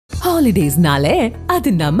Holidays nale, adu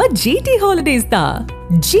namma GT Holidays da.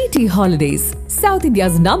 GT Holidays, South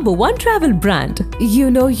India's #1 travel brand. You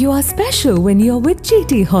know you are special when you're with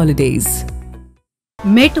GT Holidays.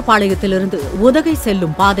 மேட்டுப்பாளையத்திலிருந்து Udhagai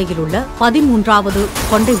செல்லும் பாதையில் உள்ள 13வது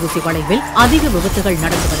கொண்டை ஊசி வளைவில் அதிக விபத்துகள்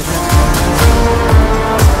நடந்து வருகிறது.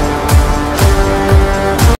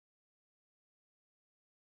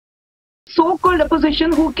 So-called opposition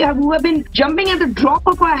who have been jumping at the drop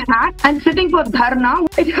of a hat and sitting for dharna.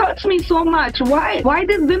 It hurts me so much. Why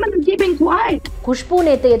these women are keeping quiet? Khushbu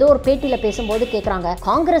நேத்து ஏதோ ஒரு பேட்டியில பேசும்போது கேக்குறாங்க,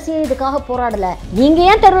 காங்கிரஸே இதுக்காக போராடல, நீங்க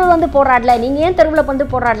ஏன் தெருவில் வந்து போராடல, நீங்க ஏன் தெருவில் வந்து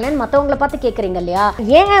போராடலன்னு மற்றவங்களை பார்த்து கேட்குறீங்க இல்லையா?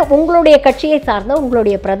 ஏன் உங்களுடைய கட்சியை சார்ந்த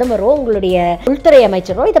உங்களுடைய பிரதமரோ உங்களுடைய உள்துறை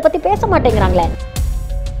அமைச்சரோ இதை பத்தி பேச மாட்டேங்கிறாங்களே?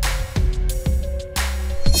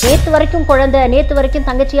 நேற்று வரைக்கும் குழந்தை, நேற்று வரைக்கும்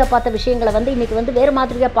தங்கச்சியா பார்த்த விஷயங்களை வந்து இன்னைக்கு வந்து வேறு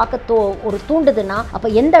மாதிரியா பார்க்க ஒரு தூண்டுதுன்னா அப்ப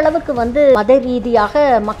எந்த அளவுக்கு வந்து மத ரீதியாக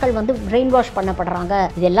மக்கள் வந்து பிரெயின் வாஷ் பண்ணப்படுறாங்க.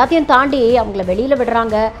 இது எல்லாத்தையும் தாண்டி அவங்கள வெளியில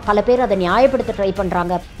விடுறாங்க. பல பேர் அதை நியாயப்படுத்த ட்ரை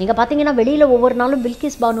பண்றாங்க. நீங்க பாத்தீங்கன்னா வெளியில ஒவ்வொரு நாளும்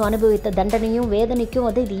பில்கிஸ் பானு அனுபவித்த தண்டனையும் வேதனைக்கும்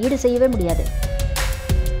வந்து இது ஈடு செய்யவே முடியாது.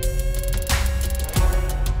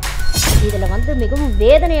 இதுல வந்து மிகவும்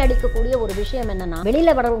வேதனை அளிக்கக்கூடிய ஒரு விஷயம் என்னன்னா,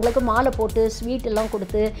 வெளியில வரவங்களுக்கு மாலை போட்டு ஸ்வீட் எல்லாம்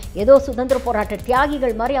கொடுத்து ஏதோ சுதந்திர போராட்ட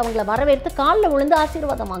தியாகிகள் மாதிரி அவங்கள வரவேற்று காலில் விழுந்து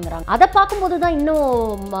ஆசீர்வாதம் வாங்குறாங்க. அதை பார்க்கும்போது தான்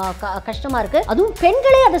இன்னும் கஷ்டமா இருக்கு. அதுவும்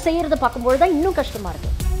பெண்களே அதை செய்யறதை பார்க்கும்போது தான் இன்னும் கஷ்டமா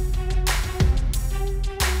இருக்கு.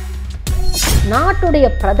 நாட்டுடைய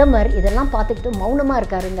பிரதமர் இதெல்லாம் பார்த்துக்கிட்டு மௌனமா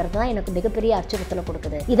இருக்காருங்கிறது தான் எனக்கு மிகப்பெரிய அச்சுறுத்தலை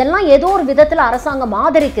கொடுக்குது. இதெல்லாம் ஏதோ ஒரு விதத்துல அரசாங்கம்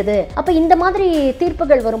ஆதரிக்குது. அப்ப இந்த மாதிரி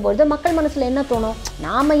தீர்ப்புகள் வரும்போது மக்கள் மனசுல என்ன தோணும்?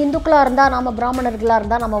 நாம இந்துக்களா இருந்தா, நாம பிராமணர்களா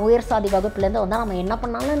இருந்தா, நம்ம உயர் சாதி வகுப்புல இருந்து வந்தா நம்ம என்ன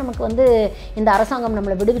பண்ணாலும் நமக்கு வந்து இந்த அரசாங்கம்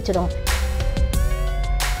நம்மளை விடுவிச்சிடும்.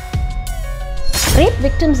 ரேப்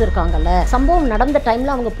விக்டிம்ஸ் இருக்காங்கல்ல, சம்பவம் நடந்த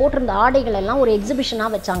டைம்ல அவங்க போட்டிருந்த ஆடைகள் எல்லாம் ஒரு எக்ஸிபிஷனா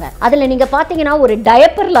வச்சாங்க. அதுல நீங்க பாத்தீங்கன்னா ஒரு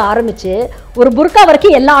டயப்பர்ல ஆரம்பிச்சு ஒரு புர்கா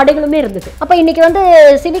வரைக்கும் எல்லா ஆடைகளுமே இருந்தது. அப்ப இன்னைக்கு வந்து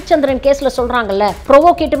சிவிக் சந்திரன் கேஸ்ல சொல்றாங்கல்ல,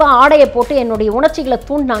 ப்ரொவோகேட்டிவா ஆடையை போட்டு என்னுடைய உணர்ச்சிகளை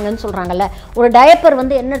தூண்டினாங்கன்னு சொல்றாங்கல்ல. ஒரு டயப்பர்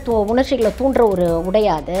வந்து என்ன உணர்ச்சிகளை தூண்டுற ஒரு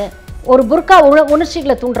உடையாது, ஒரு புர்கா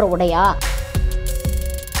உணர்ச்சிகளை தூண்டுற உடையா?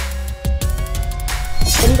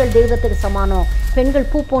 பெண்கள் தெய்வத்துக்கு சமானம், பெண்கள்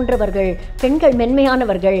பூ போன்றவர்கள், பெண்கள்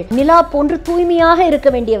மென்மையானவர்கள், நிலா போன்று தூய்மையாக இருக்க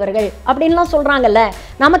வேண்டியவர்கள் அப்படின்லாம் சொல்றாங்கல்ல.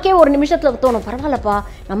 நமக்கே ஒரு நிமிஷத்துல தோணும், பரவாயில்லப்பா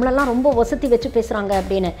நம்மளெல்லாம் ரொம்ப வசதி வச்சு பேசுறாங்க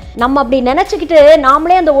அப்படின்னு. நம்ம அப்படி நினைச்சுக்கிட்டு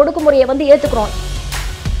நாமளே அந்த ஒடுக்குமுறையை வந்து ஏத்துக்கிறோம்.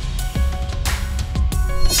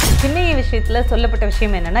 சின்னைய விஷயத்துல சொல்லப்பட்ட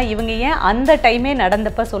விஷயம் என்னன்னா, இவங்க ஏன் அந்த டைமே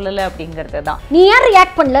நடந்தப்ப சொல்லல அப்படிங்கிறது தான். நீ ஏன்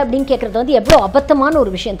ரியாக்ட் பண்ணல அப்படின்னு கேட்கறது வந்து எவ்வளவு அபத்தமான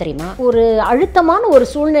ஒரு விஷயம் தெரியுமா? ஒரு அழுத்தமான ஒரு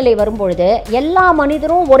சூழ்நிலை வரும்பொழுது எல்லா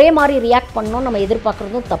மனிதரும் ஒரே மாதிரி ரியாக்ட் பண்ணணும் நம்ம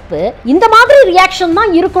எதிர்பார்க்கறதும் தப்பு. இந்த மாதிரி ரியாக்ஷன்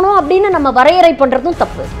தான் இருக்கணும் அப்படின்னு நம்ம வரையறை பண்றதும்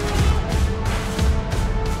தப்பு.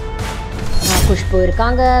 குஷ்பு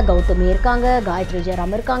இருக்காங்க, கௌதமி இருக்காங்க, காயத்ரி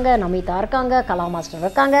ஜெயராம் இருக்காங்க, நமிதா இருக்காங்க, கலா மாஸ்டர்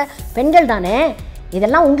இருக்காங்க, பெண்கள் தானே.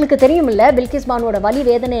 இதெல்லாம் உங்களுக்கு தெரியுமில்ல, பில்கிஸ் பானுவோட வலி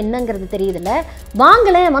வேதனை என்னங்கிறது தெரியுதுல்ல.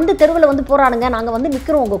 வாங்கலேன், வந்து தெருவில் வந்து போராடுங்க, நாங்கள் வந்து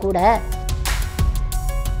நிற்கிறோம் உங்க கூட.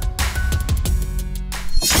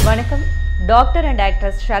 வணக்கம், doctor and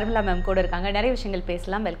actress Sharmila ma'am கூட இருக்காங்க. நிறைய விஷயங்கள்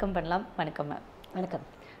பேசலாம், வெல்கம் பண்ணலாம். வணக்கம் மேம். வணக்கம்.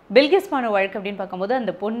 பில்கிஸ் பானு வழக்கு அப்படின்னு பார்க்கும்போது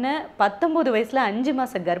அந்த பொண்ணு 19 வயசுல 5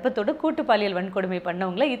 மாச கர்ப்பத்தோட கூட்டு பாலியல் வன்கொடுமை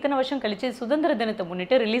பண்ணவங்கள இத்தனை வருஷம் கழிச்சு சுதந்திர தினத்தை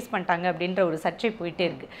முன்னிட்டு ரிலீஸ் பண்ணிட்டாங்க அப்படின்ற ஒரு சர்ச்சை போயிட்டே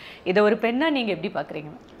இருக்கு. இதை ஒரு பெண்ணா நீங்க எப்படி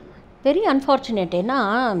பாக்குறீங்க? Very unfortunate. ஏன்னா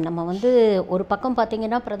நம்ம வந்து ஒரு பக்கம்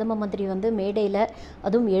பார்த்திங்கன்னா பிரதம மந்திரி வந்து மேடையில்,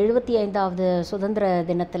 அதுவும் 75வது சுதந்திர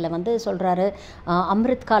தினத்தில் வந்து சொல்கிறாரு,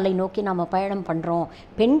 அம்ரித் காலை நோக்கி நம்ம பயணம் பண்ணுறோம்,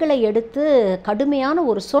 பெண்களை எடுத்து கடுமையான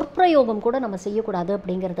ஒரு சொற்பிரயோகம் கூட நம்ம செய்யக்கூடாது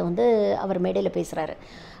அப்படிங்கிறத வந்து அவர் மேடையில் பேசுகிறாரு.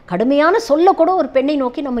 கடுமையான சொல்ல கூட ஒரு பெண்ணை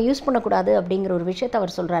நோக்கி நம்ம யூஸ் பண்ணக்கூடாது அப்படிங்கிற ஒரு விஷயத்தை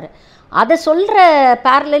அவர் சொல்கிறாரு. அதை சொல்கிற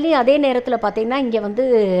பேரலி அதே நேரத்தில் பார்த்திங்கன்னா இங்கே வந்து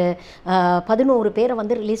 11 பேரை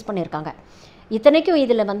வந்து ரிலீஸ் பண்ணியிருக்காங்க. இத்தனைக்கும்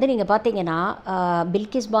இதில் வந்து நீங்கள் பார்த்தீங்கன்னா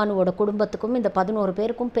பில்கிஸ் பானுவோட குடும்பத்துக்கும் இந்த 11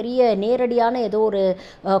 பேருக்கும் பெரிய நேரடியான ஏதோ ஒரு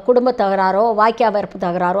குடும்ப தகராறோ வாய்க்காவரப்பு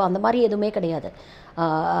தகராறோ அந்த மாதிரி எதுவுமே கிடையாது.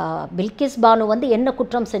 பில்கிஸ் பானு வந்து என்ன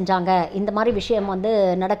குற்றம் செஞ்சாங்க இந்த மாதிரி விஷயம் வந்து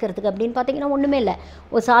நடக்கிறதுக்கு அப்படின்னு பார்த்தீங்கன்னா ஒன்றுமே இல்லை.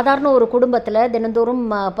 ஒரு சாதாரண ஒரு குடும்பத்தில் தினந்தோறும்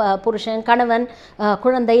புருஷன், கணவன்,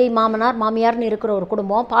 குழந்தை, மாமனார், மாமியார்னு இருக்கிற ஒரு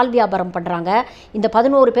குடும்பம் பால் வியாபாரம் பண்ணுறாங்க. இந்த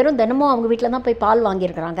 11 பேரும் தினமும் அவங்க வீட்டில் தான் போய் பால்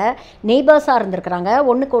வாங்கியிருக்கிறாங்க. நெய்பர்ஸாக இருந்திருக்கிறாங்க.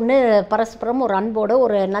 ஒன்றுக்கு ஒன்று பரஸ்பரம் ஒரு அன்போடு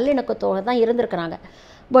ஒரு நல்லிணக்கத்தோடு தான் இருந்திருக்கிறாங்க.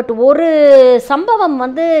 பட் ஒரு சம்பவம்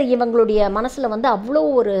வந்து இவங்களுடைய மனசில் வந்து அவ்வளோ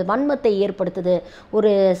ஒரு வன்மத்தை ஏற்படுத்துது,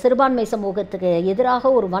 ஒரு சிறுபான்மை சமூகத்துக்கு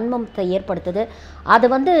எதிராக ஒரு வன்மத்தை ஏற்படுத்துது. அது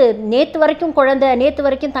வந்து நேற்று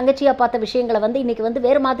வரைக்கும் தங்கச்சியாக பார்த்த விஷயங்களை வந்து இன்றைக்கி வந்து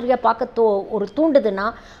வேறு மாதிரியாக பார்க்க ஒரு தூண்டுதுன்னா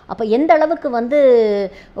அப்போ எந்த அளவுக்கு வந்து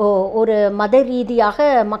ஒரு மத ரீதியாக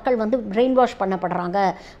மக்கள் வந்து பிரெயின் வாஷ் பண்ணப்படுறாங்க,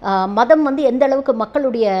 மதம் வந்து எந்த அளவுக்கு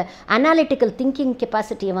மக்களுடைய அனாலிட்டிக்கல் திங்கிங்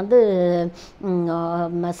கெப்பாசிட்டியை வந்து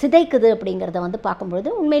சிதைக்குது அப்படிங்கிறத வந்து பார்க்கும்பொழுது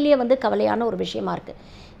உண்மையிலேயே வந்து கவலையான ஒரு விஷயமா இருக்குது.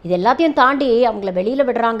 இது எல்லாத்தையும் தாண்டி அவங்கள வெளியில்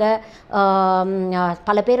விடுறாங்க.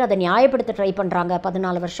 பல பேர் அதை நியாயப்படுத்த ட்ரை பண்ணுறாங்க.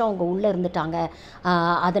 14 வருஷம் அவங்க உள்ளே இருந்துட்டாங்க,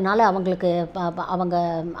 அதனால் அவங்களுக்கு அவங்க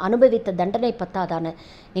அனுபவித்த தண்டனை பத்தாதான்னு.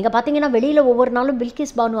 நீங்கள் பார்த்தீங்கன்னா வெளியில் ஒவ்வொரு நாளும்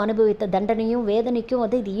பில்கிஸ் பானு அனுபவித்த தண்டனையும் வேதனைக்கும்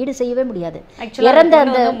வந்து இது ஈடு செய்யவே முடியாது. இறந்த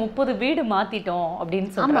அந்த 30 வீடு மாற்றிட்டோம்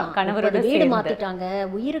அப்படின்னு சொல்கிறாங்க. கணவரோட வீடு மாற்றிட்டாங்க,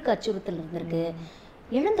 உயிருக்கு அச்சுறுத்தல் இருந்திருக்கு.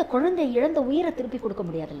 இழந்த உயிரை திருப்பி கொடுக்க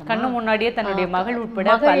முடியாது. கண்ணு முன்னாடியே தன்னுடைய மகள்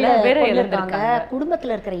உட்பட பல பேர் இழந்திருக்காங்க.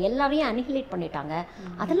 குடும்பத்தில் இருக்கிற எல்லாரையும் அனிஹிலேட் பண்ணிட்டாங்க.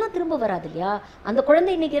 அதெல்லாம் திரும்ப வராது இல்லையா? அந்த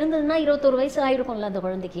குழந்தை இன்னைக்கு இருந்ததுன்னா 21 வயசு ஆயிருக்கும்ல அந்த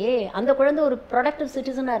குழந்தைக்கு. அந்த குழந்தை ஒரு ப்ரொடக்டிவ்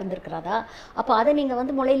சிட்டிசனாக இருந்திருக்கிறதா? அப்போ அதை நீங்கள்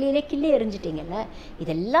வந்து முளையிலே கிள்ளி எறிஞ்சிட்டீங்கல்ல.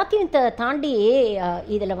 இது எல்லாத்தையும் தாண்டி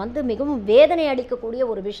இதில் வந்து மிகவும் வேதனை அளிக்கக்கூடிய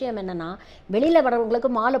ஒரு விஷயம் என்னென்னா, வெளியில்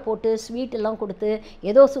வரவங்களுக்கு மாலை போட்டு ஸ்வீட் எல்லாம் கொடுத்து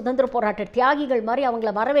ஏதோ சுதந்திர போராட்ட தியாகிகள் மாதிரி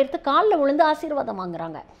அவங்கள வரவேற்று காலில் விழுந்து ஆசீர்வாதம் வாங்குறாங்க.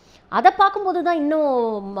 அதை பார்க்கும்போது தான்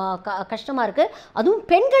இன்னும் கஷ்டமாக இருக்குது. அதுவும்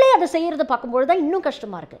பெண்களே அதை செய்கிறத பார்க்கும்போது தான் இன்னும்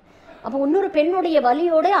கஷ்டமாக இருக்குது. அப்போ இன்னொரு பெண்ணுடைய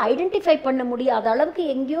வலியோடு ஐடென்டிஃபை பண்ண முடியாத அளவுக்கு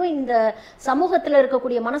எங்கேயோ இந்த சமூகத்தில்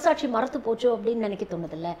இருக்கக்கூடிய மனசாட்சி மறத்து போச்சு அப்படின்னு நினைக்க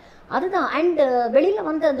தோணுதில்ல. அதுதான். அண்டு வெளியில்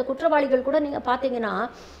வந்து அந்த குற்றவாளிகள் கூட நீங்கள் பார்த்தீங்கன்னா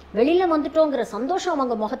வெளியில் வந்துட்டோங்கிற சந்தோஷம்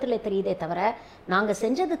அவங்க முகத்தில் தெரியுதே தவிர நாங்கள்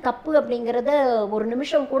செஞ்சது தப்பு அப்படிங்கிறத ஒரு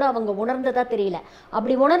நிமிஷம் கூட அவங்க உணர்ந்ததா தெரியல.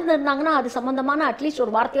 அப்படி உணர்ந்துருந்தாங்கன்னா அது சம்மந்தமான அட்லீஸ்ட்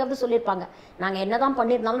ஒரு வார்த்தையாவது சொல்லியிருப்பாங்க. நாங்கள் என்ன தான்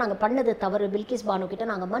பண்ணியிருந்தாலும் நாங்கள் பண்ணது தவறு, பில்கிஸ் பானு கிட்ட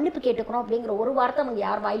நாங்கள் மன்னிப்பு கேட்டுக்கிறோம் அப்படிங்கிற ஒரு வார்த்தை அவங்க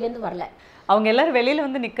யார் வாயிலேருந்து வரல. அவங்க எல்லாரும் வெளியில்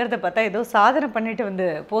வந்து நிற்கிறத பார்த்தா ஏதோ சாதனை பண்ணிட்டு வந்து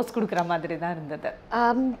போஸ்ட் கொடுக்குற மாதிரி தான் இருந்தது.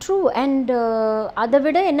 ட்ரூ. அண்ட் அதை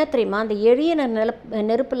விட என்ன தெரியுமா, அந்த எரிய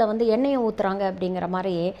நெருப்பில் வந்து எண்ணெயை ஊற்றுறாங்க அப்படிங்கிற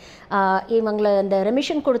மாதிரி இவங்களை அந்த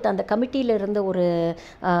ரெமிஷன் கொடுத்த அந்த கமிட்டியில் இருந்த ஒரு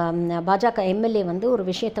பாஜக எம்எல்ஏ வந்து ஒரு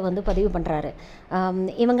விஷயத்தை வந்து பதிவு பண்ணுறாரு.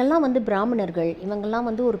 இவங்கெல்லாம் வந்து பிராமணர்கள், இவங்கெல்லாம்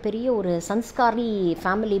வந்து ஒரு பெரிய ஒரு சன்ஸ்காரி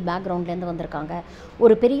ஃபேமிலி பேக்ரவுண்ட்லேருந்து வந்திருக்காங்க,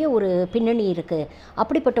 ஒரு பெரிய ஒரு பின்னணி இருக்குது.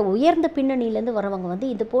 அப்படிப்பட்ட உயர்ந்த பின்னணியிலேருந்து வரவங்க வந்து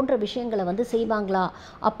இது போன்ற விஷயங்களை வந்து செய்வாங்களா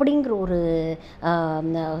அப்படிங்கிற ஒரு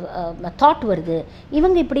தாட் வருது.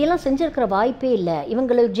 இவங்க இப்படியெல்லாம் செஞ்சுருக்கிற வாய்ப்பே இல்லை.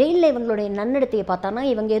 ஜெயிலில் இவங்களுடைய நன்னடத்தையை பார்த்தானா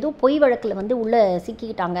இவங்க ஏதோ பொய் வழக்கில் வந்து உள்ளே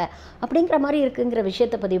சிக்கிக்கிட்டாங்க அப்படிங்கிற மாதிரி இருக்குங்கிற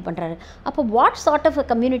விஷயத்தை பதிவு பண்ணுறாரு. அப்போ what sort of a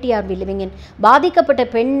community or we living in? பாதிக்கப்பட்ட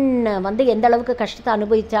பெண் வந்து எந்த அளவுக்கு கஷ்டத்தை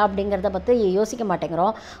அனுபவிச்சா அப்படிங்கிறத பற்றி யோசிக்க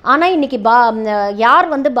மாட்டேங்கிறோம். ஆனால் இன்றைக்கி யார்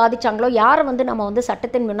வந்து பாதித்தாங்களோ, யாரை வந்து நம்ம வந்து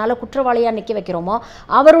சட்டத்தின் முன்னால் குற்றவாளியாக நிற்க வைக்கிறோமோ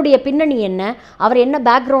அவருடைய பின்னணி என்ன, அவர் என்ன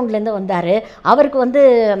பேக்ரவுண்ட்லேருந்து வந்தார், அவருக்கு வந்து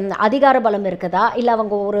அதிகார பலம் இருக்குதா, இல்லை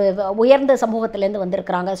அவங்க ஒரு உயர்ந்த சமூகத்திலேருந்து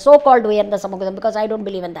வந்திருக்கிறாங்க, சோ கால்டு உயர்ந்த சமூகம், because I don't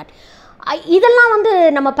believe in that. இதெல்லாம் வந்து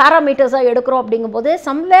நம்ம பேராமீட்டர்ஸாக எடுக்கிறோம் அப்படிங்கும்போது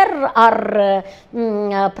somewhere R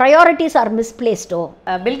priorities R மிஸ்பிளேஸ்டோ.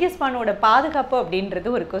 Bilkis பானோட பாதுகாப்பு அப்படின்றது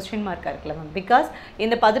ஒரு கொஸ்டின் மார்க்காக இருக்குல்ல மேம். பிகாஸ்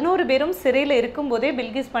இந்த 11 பேரும் சிறையில் இருக்கும்போதே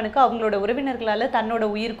பில்கிஸ் பானுக்கு அவங்களோட உறவினர்களால் தன்னோட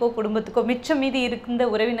உயிருக்கோ குடும்பத்துக்கோ மிச்சம் மீதி இருந்த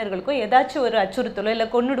உறவினர்களுக்கோ ஏதாச்சும் ஒரு அச்சுறுத்தலோ இல்லை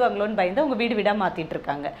கொன்னுடுவாங்களோன்னு பயந்து அவங்க வீடு வீடாக மாற்றிட்டு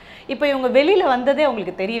இருக்காங்க. இப்போ இவங்க வெளியில் வந்ததே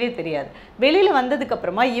அவங்களுக்கு தெரியவே தெரியாது. வெளியில்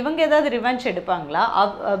வந்ததுக்கப்புறமா இவங்க ஏதாவது ரிவெஞ்ச் எடுப்பாங்களா?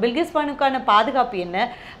 பில்கிஸ் பானுக்கான பாதுகாப்பு என்ன?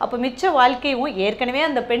 அப்போ மிச்ச வாழ்க்கையும் ஏற்கனவே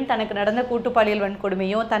அந்த பெண் தனக்கு நடந்த கூட்டுப்பாலியல்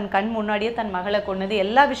வன்கொடுமையும் தன் கண் முன்னாடியே தன் மகளை கொன்னது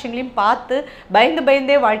எல்லா விஷயங்களையும் பார்த்து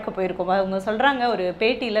பயந்தே வாழ்க்கை போயிருக்கும். அவங்க சொல்கிறாங்க ஒரு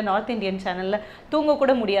பேட்டியில் நார்த் இந்தியன் சேனலில்,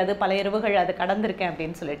 தூங்கக்கூட முடியாது பல இரவுகள் அதை கடந்திருக்கேன்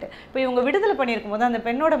அப்படின்னு சொல்லிட்டு. இப்போ இவங்க விடுதலை பண்ணியிருக்கும் போது அந்த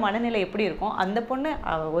பெண்ணோட மனநிலை எப்படி இருக்கும்? அந்த பொண்ணு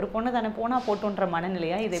ஒரு பொண்ணு தானே போனால் போட்டுன்ற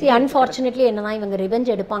மனநிலையா இது? அன்ஃபார்ச்சுனேட்லி என்னன்னா இவங்க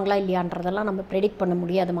ரிவெஞ்ச் எடுப்பாங்களா இல்லையான்றதெல்லாம் நம்ம ப்ரெடிக்ட் பண்ண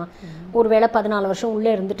முடியாதுமா. ஒருவேளை 14 வருஷம்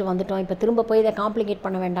உள்ளே இருந்துட்டு வந்துட்டோம், இப்போ திரும்ப போய் இதை காம்ப்ளிகேட்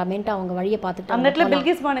பண்ண வேண்டாமேன்ட்டு அவங்க வழியை பார்த்துட்டு அந்த இடத்துல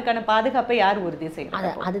பில்கிஸ் பானுக்கான பாதுகாப்பை யார் உறுதி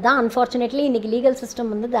செய்யறாங்க? அதுதான் அன்ஃபார்ச்சுனேட்லி இன்னைக்கு லீகல்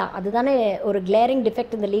சிஸ்டம் வந்து அதுதானே ஒரு கிளேரிங்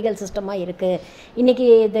டிஃபெக்ட் இந்த லீகல் சிஸ்டமாக இருக்குது. இன்றைக்கி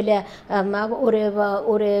இதில்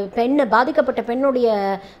ஒரு பாதிக்கப்பட்ட பெண்ணுடைய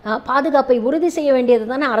பாதுகாப்பை உறுதி செய்ய வேண்டியது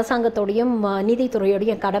தானே அரசாங்கத்தோடையும்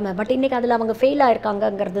நீதித்துறையோடையும் கடமை. பட் இன்றைக்கி அதில் அவங்க ஃபெயில்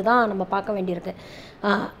ஆயிருக்காங்கங்கிறது தான் நம்ம பார்க்க வேண்டியிருக்கு.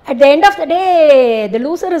 At the end of the day the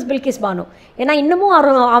loser is Bilkis Banu. ஏன்னா இன்னமும்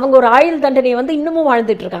அவங்க ஒரு ஆயுள் தண்டனையை வந்து இன்னமும்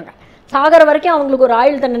வாழ்ந்துட்டு இருக்காங்க. சாகிற வரைக்கும் அவங்களுக்கு ஒரு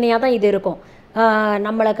ஆயுள் தண்டனையாக தான் இது இருக்கும்.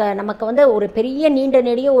 நமக்கு வந்து ஒரு பெரிய நீண்ட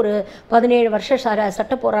நெடிய ஒரு 17 வருஷ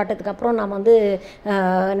சட்ட போராட்டத்துக்கு அப்புறம் நாம் வந்து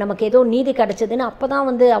நமக்கு ஏதோ நீதி கிடச்சிதுன்னு அப்போ தான்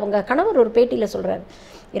வந்து அவங்க கணவர் ஒரு பேட்டியில் சொல்கிறார்.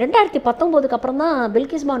 2019 அப்புறம் தான்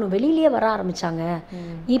பில்கிஸ் பானு வெளியிலேயே வர ஆரம்பித்தாங்க.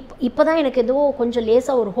 இப்போ தான் எனக்கு ஏதோ கொஞ்சம்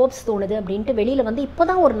லேசாக ஒரு ஹோப்ஸ் தோணுது அப்படின்ட்டு வெளியில் வந்து இப்போ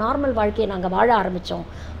தான் ஒரு நார்மல் வாழ்க்கையை நாங்கள் வாழ ஆரம்பித்தோம்.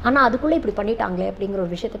 ஆனால் அதுக்குள்ளே இப்படி பண்ணிட்டாங்களே அப்படிங்கிற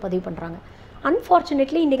ஒரு விஷயத்தை பதிவு பண்ணுறாங்க.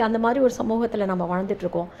 அன்ஃபார்ச்சுனேட்லி இன்றைக்கி அந்த மாதிரி ஒரு சமூகத்தில் நம்ம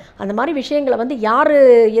வாழ்ந்துட்டுருக்கோம். அந்த மாதிரி விஷயங்களை வந்து யார்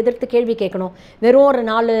எதிர்த்து கேள்வி கேட்கணும்? வெறும் ஒரு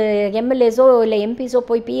 4 எம்எல்ஏஸோ இல்லை எம்பிஸோ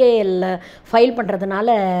போய் பிஏஎல் ஃபைல்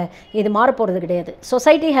பண்ணுறதுனால இது மாற போகிறது கிடையாது.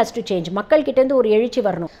 Society has to change. மக்கள்கிட்டேருந்து ஒரு எழுச்சி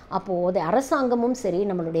வரணும். அப்போது அரசாங்கமும் சரி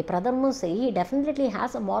நம்மளுடைய பிரதமரும் சரி definitely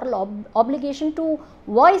has a moral application to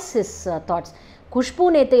voice his thoughts. Khushbu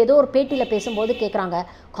நேற்று ஏதோ ஒரு பேட்டியில் பேசும்போது கேட்குறாங்க,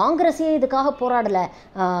 காங்கிரஸே இதுக்காக போராடலை,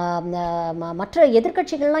 மற்ற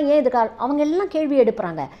எதிர்க்கட்சிகள்லாம் ஏன் இதுக்காக? அவங்க எல்லாம் கேள்வி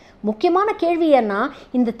எழுப்புறாங்க. முக்கியமான கேள்வி ஏன்னா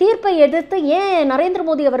இந்த தீர்ப்பை எதிர்த்து ஏன் நரேந்திர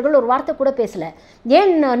மோடி அவர்கள் ஒரு வார்த்தை கூட பேசலை?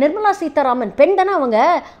 ஏன் நிர்மலா சீதாராமன் பெண் தானே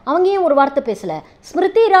அவங்க ஏன் ஒரு வார்த்தை பேசலை?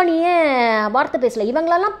 ஸ்மிருதி இரானி ஏன் வார்த்தை பேசலை?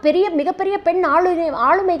 இவங்களெல்லாம் மிகப்பெரிய பெண்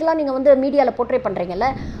ஆளுமைகளாக நீங்கள் வந்து மீடியாவில் போர்ட்ரே பண்ணுறீங்கல்ல,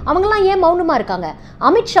 அவங்களாம் ஏன் மௌனமாக இருக்காங்க?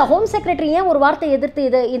 அமித்ஷா ஹோம் செக்ரட்டரி ஏன் ஒரு வார்த்தை எதிர்த்து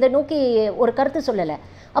இதை நோக்கி ஒரு கருத்து சொல்லலை?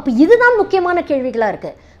 அப்போ இதுதான் முக்கியமான கேள்விகளாக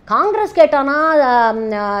இருக்குது. காங்கிரஸ் கேட்டானா,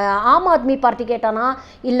 ஆம் ஆத்மி பார்ட்டி கேட்டானா,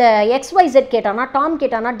 இல்லை XYZ கேட்டானா, டாம்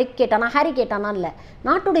கேட்டானா, டிக் கேட்டானா, ஹாரி கேட்டானா, இல்லை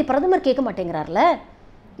நாட்டுடைய பிரதமர் கேட்க மாட்டேங்கிறார்ல.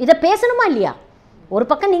 இதை பேசணுமா இல்லையா? ஒரு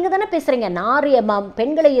பக்கம் நீங்கள் தானே பேசுகிறீங்க,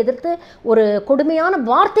 பெண்களை எதிர்த்து ஒரு கொடுமையான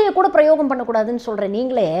வார்த்தையை கூட பிரயோகம் பண்ணக்கூடாதுன்னு சொல்கிற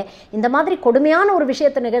நீங்களே இந்த மாதிரி கொடுமையான ஒரு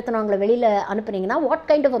விஷயத்தை நிகழ்த்தினவங்களை வெளியில் அனுப்புனீங்கன்னா what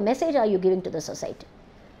kind of a message are you giving to the society?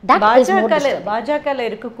 பாஜகவில்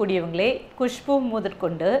இருக்கக்கூடியவங்களே குஷ்பூ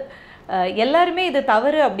முதற்கொண்டு எல்லாருமே இது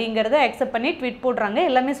தவறு அப்படிங்கிறத அக்செப்ட் பண்ணி ட்வீட் போடுறாங்க,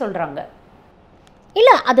 எல்லாமே சொல்கிறாங்க.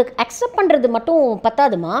 இல்லை, அது அக்செப்ட் பண்ணுறது மட்டும்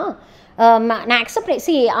பத்தாதுமா. நான் அக்செப்ட்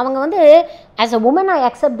அவங்க வந்து as a woman I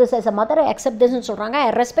accept this, as a mother I accept திஸ்ன்னு சொல்கிறாங்க. I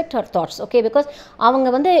respect her thoughts. Okay, because அவங்க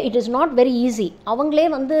வந்து it is not very easy. அவங்களே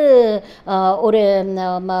வந்து ஒரு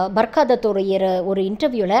பர்காதத்துடைய ஒரு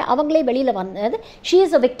இன்டர்வியூவில் அவங்களே வெளியில் வந்தது she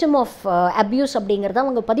is a victim of abuse அப்படிங்கிறத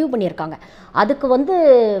அவங்க பதிவு பண்ணியிருக்காங்க. அதுக்கு வந்து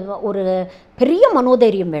ஒரு பெரிய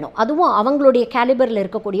மனோதைரியம் வேணும். அதுவும் அவங்களுடைய கேலிபரில்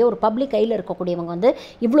இருக்கக்கூடிய ஒரு பப்ளிக் கையில் இருக்கக்கூடியவங்க வந்து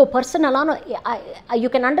இவ்வளோ பர்சனலான you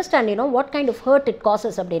can understand what kind of hurt it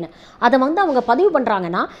causes அப்படின்னு அதை வந்து அவங்க பதிவு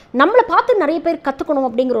பண்ணுறாங்கன்னா நம்மளை பார்த்து நிறைய பேர் கற்றுக்கணும்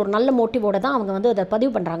அப்படிங்கிற ஒரு நல்ல மோட்டிவோடு தான் அவங்க வந்து அதை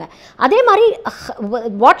பதிவு பண்ணுறாங்க. அதே மாதிரி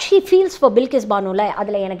what she feels for Bilkis பானுவில்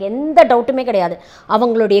அதில் எனக்கு எந்த டவுட்டுமே கிடையாது.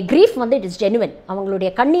 அவங்களுடைய க்ரீஃப் வந்து இட் இஸ் ஜெனுவின்.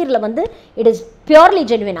 அவங்களுடைய கண்ணீரில் வந்து இட் இஸ் பியூர்லி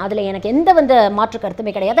ஜெனுவின். அதில் எனக்கு எந்த வந்து மாற்று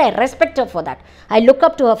கருத்துமே கிடையாது. I respect her for that. I look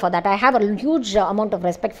up to her for that. I have a huge amount of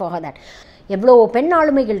respect for her that. எவ்வளோ பெண்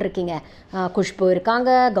ஆளுமைகள் இருக்கீங்க. குஷ்பு இருக்காங்க,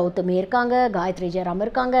 கௌதமி இருக்காங்க, காயத்ரி ஜெயராம்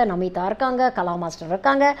இருக்காங்க, நமிதா இருக்காங்க, கலா மாஸ்டர்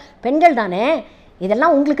இருக்காங்க. பெண்கள் தானே,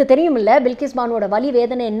 இதெல்லாம் உங்களுக்கு தெரியுமில்ல. பில்கிஸ் பானுவோட வலி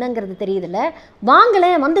வேதனை என்னங்கிறது தெரியுதுல்ல.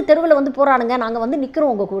 வாங்கலேன், வந்து தெருவில் வந்து போராடுங்க, நாங்கள் வந்து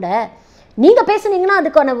நிற்கிறோம் உங்கள் கூட. நீங்கள் பேசுனீங்கன்னா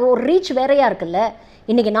அதுக்கான ஒரு ரீச் வேறையாக இருக்குல்ல.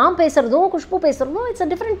 இன்றைக்கி நான் பேசுகிறதும் குஷ்பு பேசுகிறதும் இட்ஸ்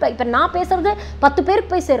அ டிஃப்ரெண்ட். இப்போ நான் பேசுகிறது 10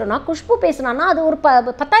 பேருக்கு போய் சேரும்னா, குஷ்பு பேசுனான்னா அது ஒரு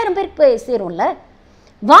 10,000 பேருக்கு போய் சேரும்ல.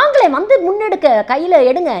 வாங்கலே, வந்து முன்னெடுக்க, கையில்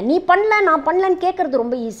எடுங்க. நீ பண்ணல நான் பண்ணலன்னு கேட்குறது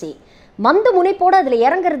ரொம்ப ஈஸி. வந்து முனைப்போடு அதில்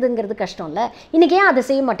இறங்குறதுங்கிறது கஷ்டம் இல்லை. இன்றைக்கி ஏன் அதை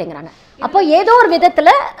செய்ய மாட்டேங்கிறாங்க? அப்போ ஏதோ ஒரு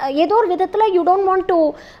விதத்தில் you don't want to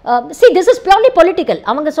this is purely political.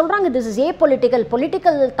 அவங்க சொல்கிறாங்க திஸ் இஸ்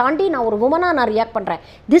பொலிட்டிக்கல் தாண்டி நான் ஒரு உமனாக நான் ரியாக்ட் பண்ணுறேன்.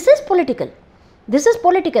 This is political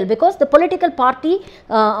because the political party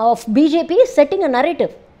of BJP is setting a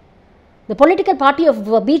narrative. The political party of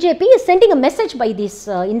BJP is sending a message by these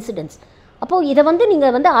incidents. அப்போது இதை வந்து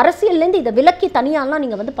நீங்கள் வந்து அரசியல்லேருந்து இதை விலக்கி தனியாலாம்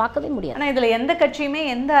நீங்கள் வந்து பார்க்கவே முடியாது. ஆனால் இதில் எந்த கட்சியுமே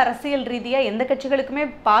எந்த அரசியல் ரீதியாக எந்த கட்சிகளுக்குமே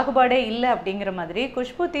பாகுபாடே இல்லை அப்படிங்கிற மாதிரி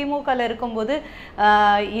குஷ்பு திமுகவில் இருக்கும்போது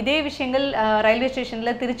இதே விஷயங்கள் ரயில்வே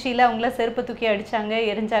ஸ்டேஷனில் திருச்சியில் அவங்கள செருப்பு தூக்கி அடித்தாங்க,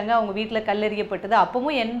 எரிஞ்சாங்க, அவங்க வீட்டில் கல்லெறியப்பட்டது.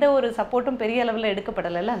 அப்பவும் எந்த ஒரு சப்போர்ட்டும் பெரிய அளவில்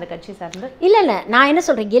எடுக்கப்படலை அந்த கட்சி சார்ந்து. இல்லை நான் என்ன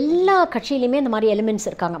சொல்கிறேன், எல்லா கட்சியிலையுமே இந்த மாதிரி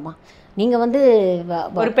எலிமெண்ட்ஸ் இருக்காங்கம்மா. நீங்கள் வந்து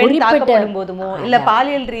ஒரு பெண் தாக்கப்படும் போதுமோ இல்லை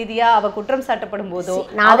பாலியல் ரீதியாக அவ குற்றம் சாட்டப்படும் போதோ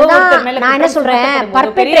நான் என்ன சொல்கிறேன்,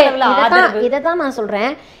 இதை தான் நான்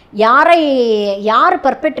சொல்கிறேன். யார்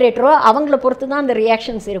பர்பெட்ரேட்டரோ அவங்கள பொறுத்து தான் அந்த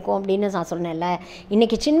ரியாக்ஷன்ஸ் இருக்கும் அப்படின்னு நான் சொன்னேன்ல.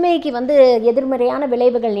 இன்றைக்கி சின்மயிக்கு வந்து எதிர்மறையான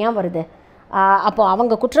விளைவுகள் ஏன் வருது? அப்போ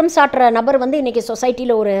அவங்க குற்றம் சாட்டுற நபர் வந்து இன்றைக்கி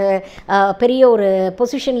சொசைட்டியில் ஒரு பெரிய ஒரு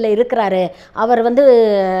பொசிஷனில் இருக்கிறாரு, அவர் வந்து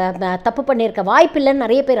தப்பு பண்ணியிருக்க வாய்ப்பில்லைன்னு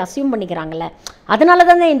நிறைய பேர் அசியூம் பண்ணிக்கிறாங்கல்ல. அதனால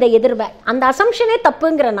தானே இந்த அந்த அசம்ஷனே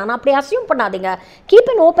தப்புங்கிற. நான் அப்படி அசியூம் பண்ணாதீங்க,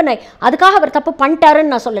 கீப் அன் ஓப்பன் ஐ. அதுக்காக அவர் தப்பு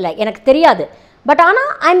பண்ணிட்டாருன்னு நான் சொல்லலை, எனக்கு தெரியாது. பட்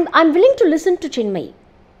ஆனால் I'm willing to listen to chinmayi.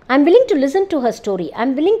 I'm willing to listen to her story.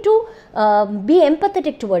 I'm willing to be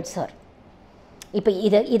empathetic towards her. இப்போ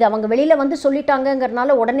இது அவங்க வெளியில் வந்து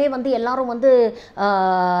சொல்லிட்டாங்கங்கிறனால உடனே வந்து எல்லாரும் வந்து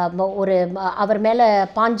ஒரு அவர் மேலே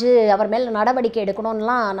பாஞ்சு அவர் மேலே நடவடிக்கை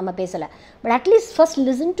எடுக்கணும்லாம் நம்ம பேசலை. But at least first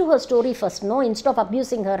listen to her story first, no instead of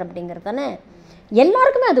abusing her அப்படிங்கிறது தானே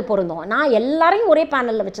எல்லாருக்குமே அது பொருந்தும். நான் எல்லாரையும் ஒரே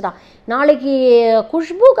பேனலில் வச்சு தான், நாளைக்கு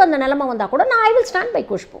குஷ்பூக்கு அந்த நிலைமை வந்தால் கூட நான் I will stand by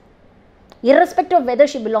Khushbu irrespective of whether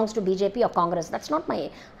she belongs to BJP or Congress. That's not my,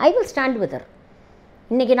 I will stand with her.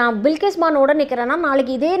 இன்றைக்கி நான் பில்கிஸ் பானோட நிற்கிறேன்னா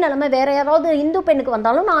நாளைக்கு இதே நிலைமை வேறு யாராவது இந்து பெண்ணுக்கு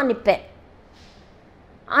வந்தாலும் நான் நிற்பேன்.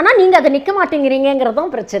 ஆனால் நீங்கள் அதை நிற்க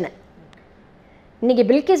மாட்டேங்கிறீங்கிறதும் பிரச்சனை. இன்றைக்கி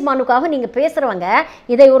பில்கிஸ் பானுக்காக நீங்கள் பேசுகிறவங்க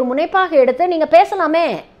இதை ஒரு முனைப்பாக எடுத்து நீங்கள் பேசலாமே.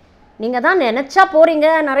 நீங்கள் தான் நினச்சா போகிறீங்க.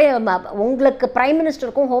 நிறைய உங்களுக்கு பிரைம்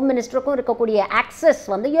மினிஸ்டருக்கும் ஹோம் மினிஸ்டருக்கும் இருக்கக்கூடிய ஆக்சஸ்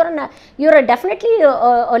வந்து you are definitely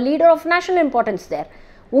leader of national importance தேர்.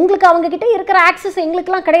 உங்களுக்கு அவங்கக்கிட்ட இருக்கிற ஆக்சஸ்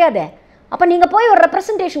எங்களுக்கெல்லாம் கிடையாது. அப்போ நீங்கள் போய் ஒரு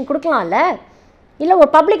ரெப்ரசன்டேஷன் கொடுக்கலாம்ல, இல்லை ஒரு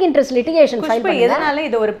பப்ளிக் இன்ட்ரெஸ்ட் லிட்டிகேஷன் ஃபைல் பண்ணி. எதனால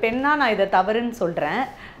இது ஒரு பெண்ணா நான் இதை தவறுன்னு சொல்கிறேன்.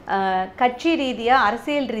 கட்சி ரீதியாக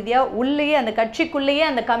அரசியல் ரீதியாக உள்ளேயே அந்த கட்சிக்குள்ளேயே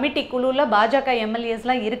அந்த கமிட்டி குழுவில் பாஜக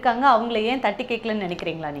எம்எல்ஏஸ்லாம் இருக்காங்க, அவங்கள ஏன் தட்டி கேட்கலன்னு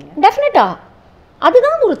நினைக்கிறீங்களா நீங்கள்? டெஃபினட்டாக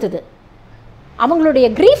அதுதான் உறுத்துது. அவங்களுடைய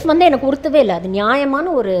க்ரீஃப் வந்து எனக்கு உறுத்தவே இல்லை. அது நியாயமான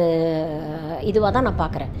ஒரு இதுவாக தான் நான்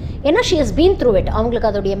பார்க்குறேன். ஏன்னா she has been through it.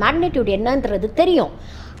 அவங்களுக்கு அதோடைய மேக்னிடியூட் என்னன்றது தெரியும்.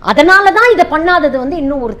 அதனால தான் இதை பண்ணாதது வந்து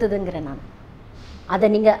இன்னும் உறுத்துதுங்கிறேன் நான். அதை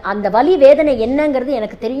நீங்கள் அந்த வலி வேதனை என்னங்கிறது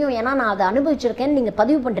எனக்கு தெரியும். ஏன்னா நான் அதை அனுபவிச்சிருக்கேன்னு நீங்கள்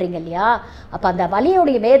பதிவு பண்ணுறீங்க இல்லையா? அப்போ அந்த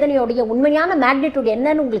வலியோடைய வேதனையோடைய உண்மையான மேக்னிடியூட்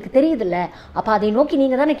என்னன்னு உங்களுக்கு தெரியுதுல்ல. அப்போ அதை நோக்கி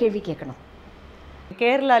நீங்கள் தானே கேள்வி கேட்கணும்.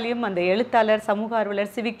 கேரளாலையும் அந்த எழுத்தாளர் சமூக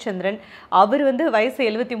ஆர்வலர் சிவிக் சந்திரன், அவர் வந்து வயசு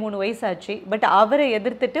 73 வயசாச்சு. பட் அவரை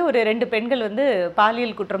எதிர்த்துட்டு ஒரு 2 பெண்கள் வந்து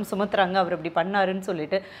பாலியல் குற்றம் சுமத்துறாங்க, அவர் இப்படி பண்ணாருன்னு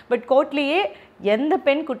சொல்லிட்டு. பட் கோர்ட்லேயே எந்த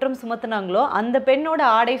பெண் குற்றம் சுமத்துனாங்களோ அந்த பெண்ணோட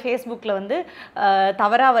ஆடை ஃபேஸ்புக்கில் வந்து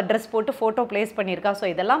தவறாக அவர் ட்ரெஸ் போட்டு ஃபோட்டோ பிளேஸ் பண்ணியிருக்கா. ஸோ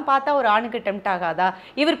இதெல்லாம் பார்த்தா ஒரு ஆணுக்கு டெம்ப்ட் ஆகாதா?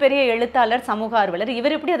 இவர் பெரிய எழுத்தாளர் சமூக ஆர்வலர்,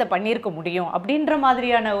 இவர் எப்படி அதை பண்ணியிருக்க முடியும் அப்படின்ற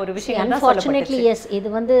மாதிரியான ஒரு விஷயம். அன்ஃபார்ச்சுனேட்லி எஸ், இது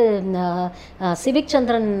வந்து சிவிக்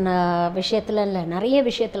சந்திரன் விஷயத்தில் இல்லை, நிறைய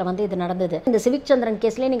விஷயத்தில் வந்து இது நடந்தது. இந்த சிவிக் சந்திரன்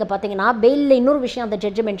கேஸ்லேயே நீங்கள் பார்த்தீங்கன்னா பெயிலில் இன்னொரு விஷயம் அந்த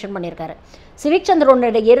ஜட்ஜு மென்ஷன் பண்ணியிருக்காரு. சிவிக்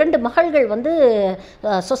சந்திரனோட 2 மகள்கள் வந்து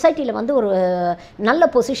சொசைட்டியில் வந்து ஒரு நல்ல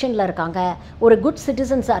பொசிஷனில் இருக்காங்க, ஒரு குட்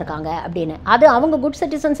சிட்டிசன்ஸாக இருக்காங்க அப்படின்னு. அது அவங்க குட்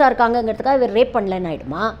சிட்டிசன்ஸாக இருக்காங்கங்கிறதுக்காக இவர் ரேப் பண்ணலன்னு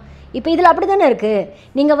ஆகிடுமா? இப்போ இதில் அப்படி தானே இருக்குது.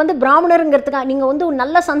 நீங்கள் வந்து பிராமணருங்கிறதுக்காக நீங்கள் வந்து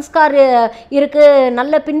நல்ல சன்ஸ்கார் இருக்குது,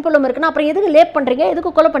 நல்ல பின்புலம் இருக்குன்னா அப்புறம் எதுக்கு ரேப் பண்ணுறீங்க,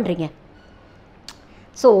 எதுக்கு கொலை பண்ணுறீங்க?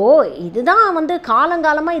 ஸோ இதுதான் வந்து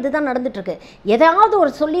காலங்காலமாக இதுதான் நடந்துகிட்ருக்கு. எதாவது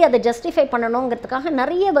ஒரு சொல்லி அதை ஜஸ்டிஃபை பண்ணணுங்கிறதுக்காக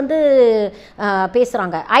நிறைய வந்து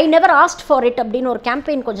பேசுகிறாங்க. I never asked for it அப்படின்னு ஒரு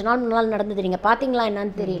கேம்பெயின் கொஞ்ச நாள் முன்னால் நடந்தது. நீங்கள் பார்த்தீங்களா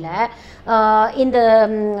என்னன்னு தெரியல. இந்த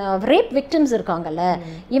ரேப் விக்டிம்ஸ் இருக்காங்கல்ல,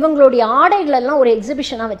 இவங்களுடைய ஆடைகள் எல்லாம் ஒரு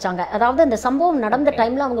எக்ஸிபிஷனாக வச்சாங்க. அதாவது அந்த சம்பவம் நடந்த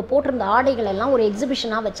டைமில் அவங்க போட்டிருந்த ஆடைகள் எல்லாம் ஒரு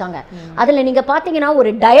எக்ஸிபிஷனாக வச்சாங்க. அதில் நீங்கள் பார்த்தீங்கன்னா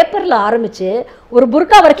ஒரு டயப்பரில் ஆரம்பித்து ஒரு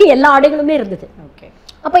புர்கா வரைக்கும் எல்லா ஆடைகளுமே இருந்தது. ஓகே,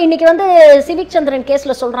 அப்போ இன்றைக்கி வந்து சிவிக் சந்திரன்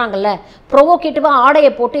கேஸில் சொல்கிறாங்கல்ல, ப்ரொவோகேட்டிவாக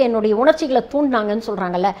ஆடையை போட்டு என்னுடைய உணர்ச்சிகளை தூண்டினாங்கன்னு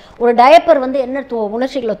சொல்கிறாங்கல்ல. ஒரு டயப்பர் வந்து என்ன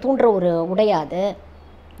உணர்ச்சிகளை தூண்டுற ஒரு உடையாது?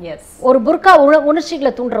 எஸ், ஒரு புர்கா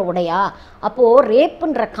உணர்ச்சிகளை தூண்டுற உடையா? அப்போது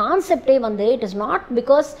ரேப்புன்ற கான்செப்டே வந்து இட் இஸ் நாட்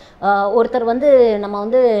பிகாஸ் ஒருத்தர் வந்து நம்ம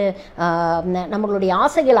வந்து நம்மளுடைய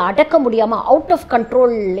ஆசைகளை அடக்க முடியாமல் அவுட் ஆஃப்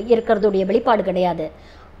கண்ட்ரோல் இருக்கிறதுடைய வெளிப்பாடு கிடையாது.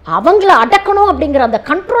 அவங்கள அடக்கணும் அப்படிங்கிற அந்த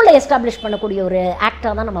கண்ட்ரோலை எஸ்டாப்ளிஷ் பண்ணக்கூடிய ஒரு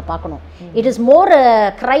ஆக்டாக தான் நம்ம பார்க்கணும். It is more a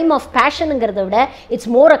crime of பேஷனுங்கிறத விட it's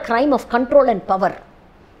more a crime of control and power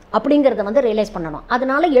அப்படிங்கிறத வந்து ரியலைஸ் பண்ணணும்.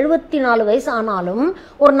 அதனால 74 வயசு ஆனாலும்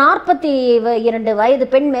ஒரு 42 வயது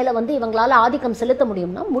பெண் மேலே வந்து இவங்களால் ஆதிக்கம் செலுத்த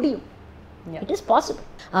முடியும்னா முடியும். It is possible.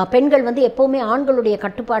 பெண்கள் வந்து எப்போவுமே ஆண்களுடைய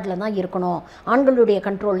கட்டுப்பாட்டில் தான் இருக்கணும், ஆண்களுடைய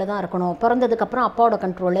கண்ட்ரோலில் தான் இருக்கணும். பிறந்ததுக்கப்புறம் அப்பாவோட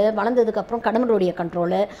கண்ட்ரோலு, வளர்ந்ததுக்கப்புறம் கணவனுடைய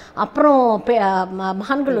கண்ட்ரோலு, அப்புறம்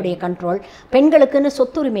மகன்களுடைய கண்ட்ரோல். பெண்களுக்குன்னு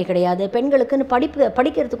சொத்துரிமை கிடையாது, பெண்களுக்குன்னு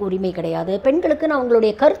படிக்கிறதுக்கு உரிமை கிடையாது, பெண்களுக்குன்னு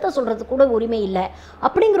அவங்களுடைய கருத்தை சொல்கிறதுக்கு கூட உரிமை இல்லை.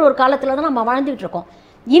 அப்படிங்கிற ஒரு காலத்தில் தான் நம்ம வாழ்ந்துகிட்டு இருக்கோம்.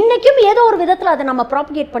 இன்றைக்கும் ஏதோ ஒரு விதத்தில் அதை நம்ம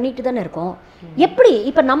ப்ராபகேட் பண்ணிட்டு தானே இருக்கோம். எப்படி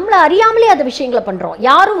இப்போ நம்மளை அறியாமலே அந்த விஷயங்களை பண்ணுறோம்.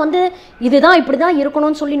 யாரும் வந்து இதுதான் இப்படி தான்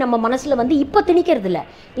இருக்கணும்னு சொல்லி நம்ம மனசில் வந்து இப்போ திணிக்கிறது இல்லை.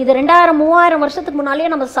 இது 2000-3000 வருஷத்துக்கு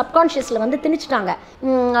முன்னாலே நம்ம சப்கான்ஷியஸில் வந்து திணிச்சிட்டாங்க.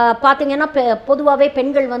 பார்த்தீங்கன்னா பொதுவாகவே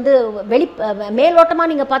பெண்கள் வந்து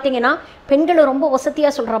மேலோட்டமாக நீங்கள் பார்த்தீங்கன்னா பெண்களை ரொம்ப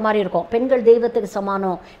வசதியாக சொல்கிற மாதிரி இருக்கும். பெண்கள் தெய்வத்துக்கு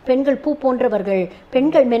சமானம், பெண்கள் பூ போன்றவர்கள்,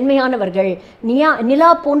 பெண்கள் மென்மையானவர்கள்,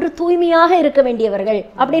 நிலா போன்று தூய்மையாக இருக்க வேண்டியவர்கள்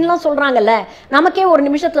அப்படின்லாம் சொல்கிறாங்கல்ல. நமக்கே ஒரு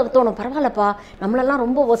நிமிஷத்தில் தோணும், பரவாயில்லப்பா நம்மளெல்லாம்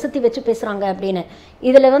ரொம்ப வசதி வச்சு பேசுகிறாங்க அப்படின்னு.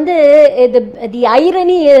 இதில் வந்து தி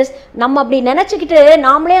ஐரனி இஸ் நம்ம அப்படி நினச்சிக்கிட்டு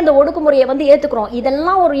நாமளே அந்த ஒடுக்குமுறையை வந்து ஏற்றுக்கிறோம்.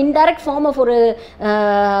 இதெல்லாம் ஒரு இன்டைரக்ட் ஃபார்ம் ஆஃப் ஒரு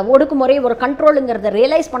ஒடுக்குமுறை, ஒரு கண்ட்ரோலுங்கிறத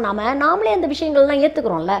ரியலைஸ் பண்ணாமல் நாமளே அந்த விஷயங்கள்லாம்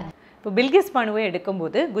ஏற்றுக்கிறோம்ல. இப்போ பில்கிஸ் பானுவை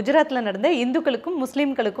எடுக்கும்போது குஜராத்தில் நடந்த இந்துக்களுக்கும்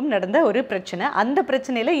முஸ்லீம்களுக்கும் நடந்த ஒரு பிரச்சனை. அந்த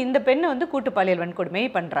பிரச்சனையில் இந்த பெண்ணை வந்து கூட்டு பாலியல் வன்கொடுமையை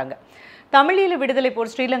பண்ணுறாங்க. தமிழீழ விடுதலை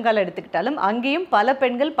போர் ஸ்ரீலங்காவில் எடுத்துக்கிட்டாலும் அங்கேயும் பல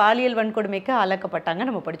பெண்கள் பாலியல் வன்கொடுமைக்கு ஆளாக்கப்பட்டாங்க,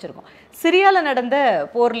 நம்ம படிச்சிருக்கோம். சிரியாவில் நடந்த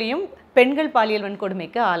போர்லேயும் பெண்கள் பாலியல்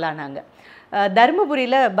வன்கொடுமைக்கு ஆளானாங்க.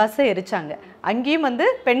 தருமபுரியில் பஸ்ஸை எரிச்சாங்க, அங்கேயும் வந்து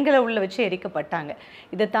பெண்களை உள்ள வச்சு எரிக்கப்பட்டாங்க.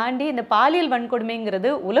 இதை தாண்டி இந்த பாலியல் வன்கொடுமைங்கிறது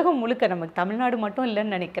உலகம் முழுக்க, நமக்கு தமிழ்நாடு மட்டும்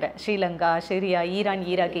இல்லைன்னு நினைக்கிறேன், ஸ்ரீலங்கா, சிரியா, ஈரான்,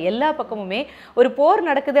 ஈராக் எல்லா பக்கமுமே ஒரு போர்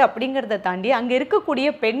நடக்குது அப்படிங்கிறத தாண்டி அங்கே இருக்கக்கூடிய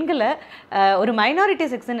பெண்களை ஒரு மைனாரிட்டி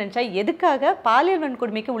செக்ஷன் நினச்சா எதுக்காக பாலியல்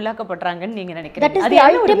வன்கொடுமைக்கு உள்ளாக்கப்படுறாங்கன்னு நீங்கள் நினைக்கிறீங்க?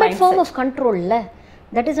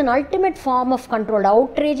 That is an ultimate form of control.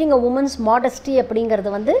 Outraging a woman's modesty அப்படிங்கிறது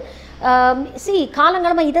வந்து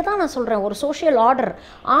காலங்காலமாக இதை தான் நான் சொல்கிறேன். ஒரு சோஷியல் ஆர்டர்,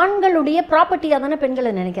 ஆண்களுடைய ப்ராப்பர்ட்டியாக தானே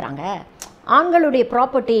பெண்களை நினைக்கிறாங்க. ஆண்களுடைய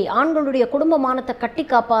ப்ராப்பர்ட்டி, ஆண்களுடைய குடும்பமானத்தை கட்டி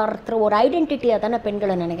காப்பாற்றுற ஒரு ஐடென்டிட்டியாக தானே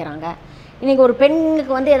பெண்களை நினைக்கிறாங்க. இன்றைக்கி ஒரு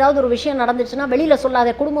பெண்ணுக்கு வந்து ஏதாவது ஒரு விஷயம் நடந்துச்சுன்னா வெளியில்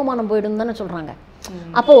சொல்லாத குடும்பமானம் போயிடும் தானே சொல்கிறாங்க.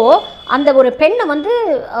 அப்போது அந்த ஒரு பெண்ணை வந்து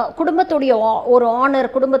குடும்பத்துடைய ஒரு ஆனர்,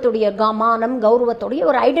 குடும்பத்துடைய மானம், கௌரவத்துடைய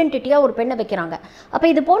ஒரு ஐடென்டிட்டியாக ஒரு பெண்ணை வைக்கிறாங்க. அப்போ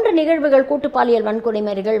இது போன்ற நிகழ்வுகள், கூட்டு பாலியல்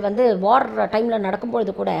வன்கொடுமைகள் வந்து வார் டைமில்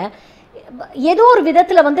நடக்கும்பொழுது கூட ஏதோ ஒரு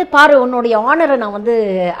விதத்தில் வந்து பாரு உன்னுடைய ஆனரை நான் வந்து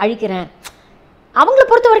அழிக்கிறேன். அவங்கள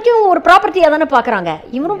பொறுத்த வரைக்கும் ஒரு ப்ராப்பர்ட்டியாக தானே பார்க்குறாங்க.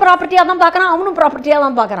 இவனும் ப்ராப்பர்ட்டியாக தான் பார்க்குறான், அவனும் ப்ராப்பர்ட்டியாக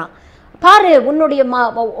தான் பார்க்குறான். பாரு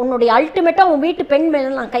உன்னுடைய அல்டிமேட்டாக உன் வீட்டு பெண் மேலே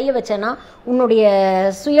நான் கையை வச்சேன்னா உன்னுடைய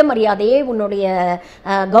சுயமரியாதையை, உன்னுடைய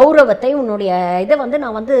கௌரவத்தை, உன்னுடைய இதை வந்து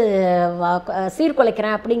நான் வந்து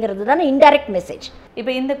சீர்குலைக்கிறேன் அப்படிங்கிறது தானே இன்டைரக்ட் மெசேஜ்.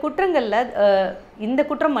 இப்போ இந்த குற்றங்களில் இந்த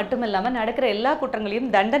குற்றம் மட்டும் இல்லாமல் நடக்கிற எல்லா குற்றங்களையும்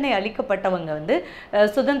தண்டனை அளிக்கப்பட்டவங்க வந்து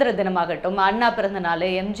சுதந்திர தினமாகட்டும், அண்ணா பிறந்த நாள்,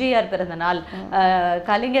 எம்ஜிஆர் பிறந்த நாள்,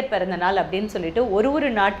 கலைஞர் பிறந்த நாள் அப்படின்னு சொல்லிட்டு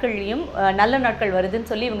ஒரு நாட்கள்லையும் நல்ல நாட்கள்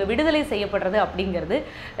வருதுன்னு சொல்லி இவங்க விடுதலை செய்யப்படுறது அப்படிங்கிறது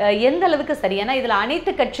எந்த அளவுக்கு சரி? ஏன்னா இதில்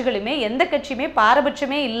அனைத்து கட்சிகளுமே, எந்த கட்சியுமே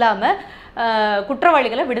பாரபட்சமே இல்லாமல்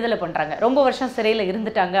குற்றவாளிகளை விடுதலை பண்ணுறாங்க. ரொம்ப வருஷம் சிறையில்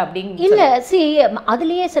இருந்துட்டாங்க அப்படிங்க இல்லை.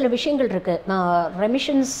 அதுலேயே சில விஷயங்கள் இருக்குது.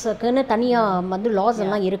 ரெமிஷன்ஸுக்குன்னு தனியாக வந்து லாஸ்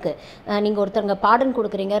எல்லாம் இருக்குது. நீங்கள் ஒருத்தவங்க பாடன்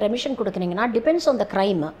கொடுக்குறீங்க, remission கொடுக்குறீங்கன்னா depends on the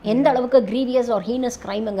crime, எந்த அளவுக்கு க்ரீவியஸ் ஆர் ஹீனஸ்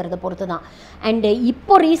க்ரைம்ங்கிறத பொறுத்து தான். அண்டு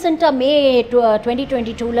இப்போ ரீசெண்டாக மே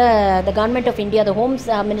 2022 the government of India, the Holmes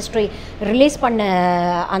ministry release பண்ண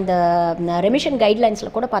அந்த ரெமிஷன்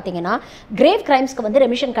கைட்லைன்ஸில் கூட பார்த்தீங்கன்னா கிரேவ் கிரைம்ஸ்க்கு வந்து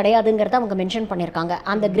ரெமிஷன் கிடையாதுங்கிறத அவங்க மென்ஷன் பண்ணியிருக்காங்க.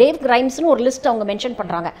 அந்த கிரேவ் கிரைம்ஸ் ஒரு லிஸ்ட் அவங்க மென்ஷன்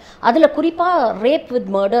பண்றாங்க. அதுல குறிப்பா rape with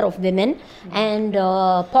murder of women and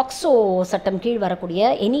பாக்ஸோ சட்டம் கீழ்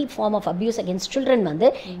வரக்கூடிய any form of abuse against children வந்து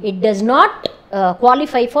it does not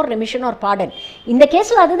qualify for remission R pardon. இந்த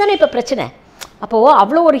கேஸில் அதுதானே இப்போ பிரச்சனை. அப்போது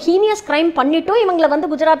அவ்வளோ ஒரு ஹீனியஸ் கிரைம் பண்ணிட்டும் இவங்களை வந்து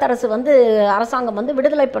குஜராத் அரசு வந்து அரசாங்கம் வந்து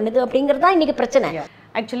விடுதலை பண்ணுது அப்படிங்கிறது தான் இன்றைக்கி பிரச்சனை.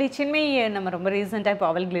 ஆக்சுவலி சின்மயை நம்ம ரொம்ப ரீசெண்டாக இப்போ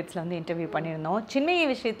AvalGlitz வந்து இன்டர்வியூ பண்ணியிருந்தோம். சின்மயை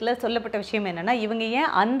விஷயத்தில் சொல்லப்பட்ட விஷயம் என்னென்னா, இவங்க ஏன்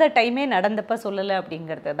அந்த டைமே நடந்தப்போ சொல்லலை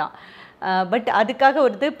அப்படிங்கிறது தான். பட் அதுக்காக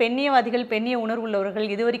ஒரு பெண்ணியவாதிகள், பெண்ணிய உணர்வு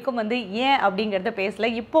உள்ளவர்கள் இது வரைக்கும் வந்து ஏன் அப்படிங்கிறத பேசல.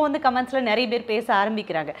 இப்போ வந்து கமெண்ட்ஸில் நிறைய பேர் பேச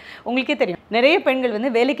ஆரம்பிக்கிறாங்க. உங்களுக்கே தெரியும், நிறைய பெண்கள்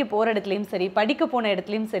வந்து வேலைக்கு போகிற இடத்துலையும் சரி, படிக்க போன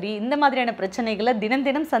இடத்துலையும் சரி, இந்த மாதிரியான பிரச்சனைகளை தினம்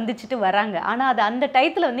தினம் சந்திச்சுட்டு வராங்க. ஆனால் அது அந்த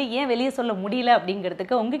டயத்தில் வந்து ஏன் வெளியே சொல்ல முடியல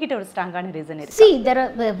அப்படிங்கிறதுக்கு உங்ககிட்ட ஒரு ஸ்ட்ராங்கான ரீசன்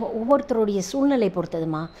இருக்கு. ஒவ்வொருத்தருடைய சூழ்நிலை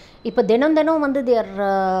பொறுத்ததுமா. இப்போ தினம் தினம் வந்து தேர்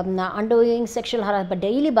அண்டர்கோயிங் செக்ஷுவல் ஹராஸ்மெண்ட்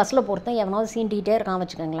டெய்லி பஸ்ஸில் பொறுத்தேன் எவனாவது சீண்டிகிட்டே இருக்கான்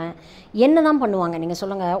வச்சுக்கோங்களேன். என்ன தான் பண்ணுவாங்க நீங்கள்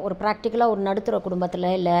சொல்லுங்கள்? ஒரு ப்ராக்டிக்கலாக ஒரு நடுத்தர குடும்பத்தில்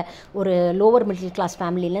இல்லை ஒரு லோவர் மிடில் கிளாஸ்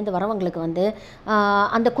ஃபேமிலியிலேருந்து வரவங்களுக்கு வந்து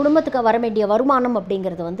அந்த குடும்பத்துக்கு வர வேண்டிய வருமானம்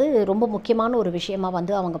அப்படிங்கிறது வந்து ரொம்ப முக்கியமான ஒரு விஷயமாக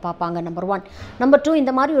வந்து அவங்க பார்ப்பாங்க. நம்பர் 1. நம்பர் 2,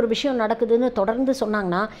 இந்த மாதிரி ஒரு விஷயம் நடக்குதுன்னு தொடர்ந்து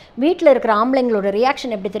சொன்னாங்கன்னா வீட்டில் இருக்கிற ஆம்பளைங்களோட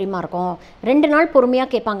ரியாக்ஷன் எப்படி தெரியுமா இருக்கும்? 2 நாள்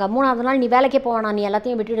பொறுமையாக கேட்பாங்க. 3ஆவது நாள் நீ வேலைக்கே போவானா, நீ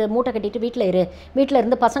எல்லாத்தையும் விட்டுட்டு மூட்டை கட்டிட்டு வீட்டில் இரு, வீட்டில்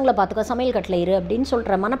இருந்து பசங்களை பார்த்துக்க, சமையல் கட்டில் இரு அப்படின்னு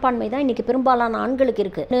சொல்கிற மனப்பான்மை தான் இன்றைக்கி பெரும்பாலான ஆண்களுக்கு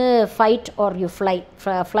இருக்குது. ஃபைட் ஆர் யூ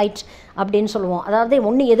ஃப்ளைட் அப்படின்னு சொல்லுவோம். அதாவது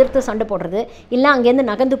ஒன்று எதிர்த்து சண்டை போடுறது, இல்லை அங்கேருந்து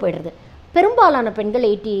நகர்ந்து போய்டுறது. பெரும்பாலான பெண்கள்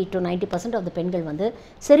 80 to 90% ஆஃப் த பெண்கள் வந்து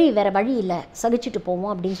சரி வேறு வழி இல்லை சகிச்சுட்டு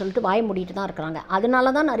போவோம் அப்படின்னு சொல்லிட்டு வாய மூடிட்டு தான் இருக்கிறாங்க.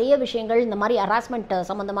 அதனால தான் நிறைய விஷயங்கள் இந்த மாதிரி ஹராஸ்மெண்ட்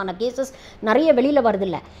சம்மந்தமான கேசஸ் நிறைய வெளியில்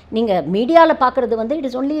வருதில்ல. நீங்கள் மீடியாவில் பார்க்குறது வந்து it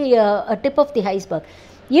is only tip of the iceberg.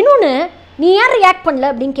 இன்னொன்று, நீ ஏன் ரியாக்ட் பண்ணல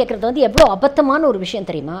அப்படின்னு கேட்குறது வந்து எவ்வளோ அபத்தமான ஒரு விஷயம்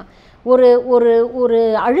தெரியுமா? ஒரு ஒரு ஒரு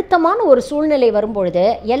அழுத்தமான ஒரு சூழ்நிலை வரும்பொழுது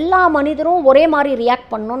எல்லா மனிதரும் ஒரே மாதிரி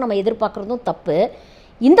ரியாக்ட் பண்ணணும் நம்ம எதிர்பார்க்குறதும் தப்பு.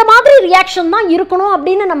 இந்த மாதிரி ரியாக்ஷன் தான் இருக்கணும்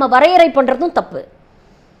அப்படின்னு நம்ம வரையறை பண்ணுறதும் தப்பு.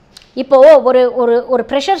 இப்போது ஒரு ஒரு ஒரு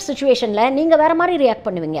ப்ரெஷர் சுச்சுவேஷனில் நீங்கள் வேறு மாதிரி ரியாக்ட்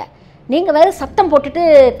பண்ணுவீங்க. நீங்கள் வேறு சத்தம் போட்டுட்டு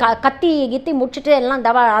கத்தி கித்தி முடிச்சுட்டு எல்லாம்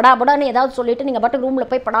அடாபடான்னு ஏதாவது சொல்லிவிட்டு நீங்கள் பாட்டு ரூமில்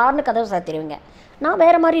போய் படார்னு கதவை சாத்திடுவீங்க. நான்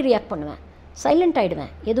வேறு மாதிரி ரியாக்ட் பண்ணுவேன். சைலண்ட் ஆகிடுவேன்,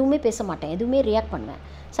 எதுவுமே பேச மாட்டேன், எதுவுமே ரியாக்ட் பண்ணுவேன்,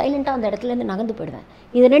 சைலண்ட்டாக அந்த இடத்துலேருந்து நகர்ந்து போயிடுவேன்.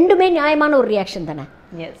 இது ரெண்டுமே நியாயமான ஒரு ரியாக்ஷன் தானே?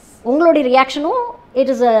 எஸ். உங்களுடைய ரியாக்ஷனும் it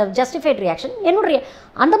is a justified reaction. என்னுடைய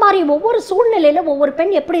அந்த மாதிரி ஒவ்வொரு சூழ்நிலையில் ஒவ்வொரு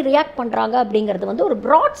பெண் எப்படி ரியாக்ட் பண்ணுறாங்க அப்படிங்கிறது வந்து ஒரு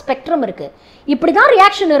ப்ராட் ஸ்பெக்ட்ரம் இருக்குது. இப்படி தான்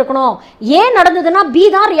ரியாக்ஷன் இருக்கணும், ஏன் நடந்ததுன்னா பி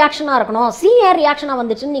தான் ரியாக்ஷனாக இருக்கணும், சி ஏன் ரியாக்ஷனாக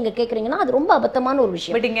வந்துச்சுன்னு நீங்கள் கேட்குறீங்கன்னா அது ரொம்ப அபத்தமான ஒரு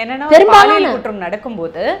விஷயம். பட் இங்கே என்னன்னா பெரும்பாலான குற்றம்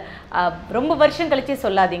நடக்கும்போது ரொம்ப வருஷம் கழிச்சு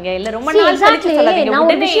சொல்லாதீங்க, இல்லை ரொம்ப நாள் கழிச்சு சொல்லாதீங்க,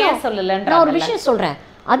 உடனே ஏன் சொல்லலன்ற நான் ஒரு விஷயம் சொல்கிறேன்.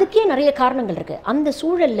 அதுக்கே நிறைய காரணங்கள் இருக்குது. அந்த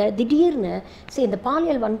சூழலில் திடீர்னு இந்த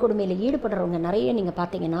பாலியல் வன்கொடுமையில் ஈடுபடுறவங்க நிறைய நீங்கள்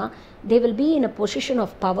பார்த்தீங்கன்னா they will be in a position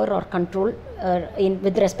of power R control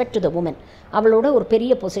with respect to the woman. அவளோட ஒரு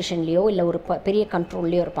பெரிய பொசிஷன்லேயோ இல்லை ஒரு பெரிய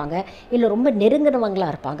கண்ட்ரோல்லையோ இருப்பாங்க, இல்லை ரொம்ப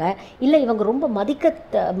நெருங்கினவங்களாக இருப்பாங்க, இல்லை இவங்க ரொம்ப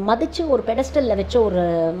மதித்து ஒரு பெடஸ்டலில் வச்ச ஒரு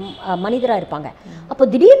மனிதராக இருப்பாங்க. அப்போ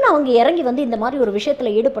திடீர்னு அவங்க இறங்கி வந்து இந்த மாதிரி ஒரு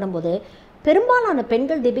விஷயத்தில் ஈடுபடும் போது பெரும்பாலான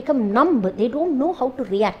பெண்கள் they become நம்ப், they don't know how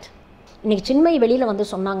to react. இன்றைக்கி சின்மயி வெளியில் வந்து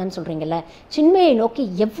சொன்னாங்கன்னு சொல்கிறீங்கல்ல, சின்மயை நோக்கி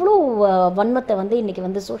எவ்வளோ வன்மத்தை வந்து இன்றைக்கி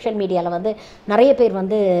வந்து சோஷியல் மீடியாவில் வந்து நிறைய பேர்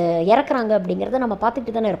வந்து இறக்குறாங்க அப்படிங்கிறத நம்ம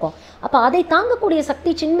பார்த்துட்டு தானே இருக்கோம். அப்போ அதை தாங்கக்கூடிய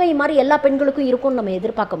சக்தி சின்மயி மாதிரி எல்லா பெண்களுக்கும் இருக்கும்னு நம்ம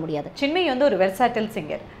எதிர்பார்க்க முடியாது. சின்மயி வந்து ஒரு வெர்சாட்டில்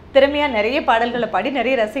சிங்கர், திறமையாக நிறைய பாடல்களை பாடி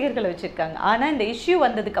நிறைய ரசிகர்களை வச்சுருக்காங்க. ஆனால் இந்த இஷ்யூ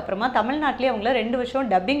வந்ததுக்கு அப்புறமா தமிழ்நாட்டிலே அவங்கள 2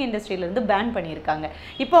 வருஷம் டப்பிங் இண்டஸ்ட்ரியிலேருந்து பேன் பண்ணியிருக்காங்க.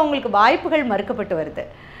 இப்போ அவங்களுக்கு வாய்ப்புகள் மறுக்கப்பட்டு வருது.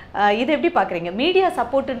 இது எப்படி பாக்குறீங்க? மீடியா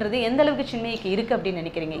சப்போர்ட்ன்றது எந்த அளவுக்கு சின்மயிக்கு இருக்கு அப்படின்னு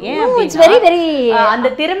நினைக்கிறீங்க? ஏன்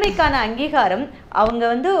அந்த திறமைக்கான அங்கீகாரம் அவங்க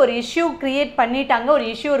வந்து ஒரு இஷ்யூ கிரியேட் பண்ணிட்டாங்க, ஒரு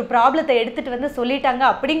இஷ்யூ ஒரு ப்ராப்ளத்தை எடுத்துட்டு வந்து சொல்லிட்டாங்க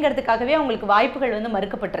அப்படிங்கிறதுக்காகவே அவங்களுக்கு வாய்ப்புகள் வந்து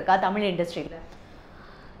மறுக்கப்பட்டிருக்கா தமிழ் இண்டஸ்ட்ரியில்?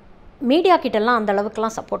 மீடியா கிட்டலாம் அந்த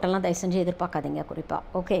அளவுக்குலாம் சப்போர்ட்டெல்லாம் தயவு செஞ்சு எதிர்பார்க்காதீங்க குறிப்பாக.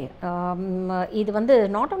 ஓகே, இது வந்து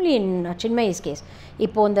நாட் ஓன்லி இன் சின்மயிஸ் கேஸ்.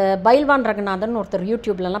 இப்போது இந்த பைல்வான் ரங்கநாதன் ஒருத்தர்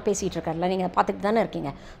யூடியூப்லலாம் பேசிகிட்டு இருக்காருல, நீங்கள் பார்த்துட்டு தானே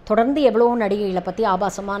இருக்கீங்க. தொடர்ந்து எவ்வளோ நடிகைகளை பற்றி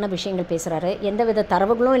ஆபாசமான விஷயங்கள் பேசுகிறாரு, எந்தவித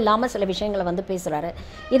தரவுகளும் இல்லாமல் சில விஷயங்களை வந்து பேசுகிறாரு.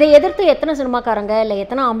 இதை எதிர்த்து எத்தனை சினிமாக்காரங்க இல்லை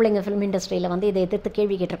எத்தனை ஆம்பளைங்க ஃபிலிம் இண்டஸ்ட்ரியில் வந்து இதை எதிர்த்து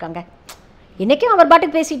கேள்வி கேட்டிருக்காங்க. இன்றைக்கும் அவர்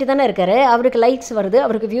பாட்டுக்கு பேசிகிட்டு தானே இருக்கார், அவருக்கு லைக்ஸ் வருது,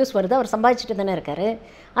 அவருக்கு வியூஸ் வருது, அவர் சம்பாதிச்சுட்டு தானே இருக்கார்.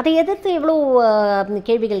 அதை எதிர்த்து எவ்வளோ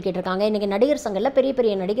கேள்விகள் கேட்டிருக்காங்க. இன்றைக்கி நடிகர் சங்கத்தில் பெரிய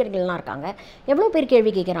பெரிய நடிகர்கள்லாம் இருக்காங்க, எவ்வளோ பேர்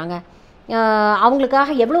கேள்வி கேட்குறாங்க.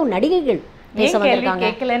 அவங்களுக்காக எவ்வளோ நடிகைகள் பேச வந்திருக்காங்க.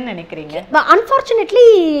 கேட்கலன்னு நினைக்கிறீங்க? Unfortunately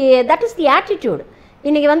that is the attitude.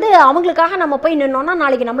 இன்றைக்கி வந்து அவங்களுக்காக நம்ம போய் நின்னோன்னா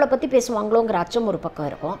நாளைக்கு நம்மளை பற்றி பேசுவாங்களோங்கிற அச்சம் ஒரு பக்கம்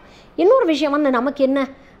இருக்கும். இன்னொரு விஷயம் வந்து நமக்கு என்ன,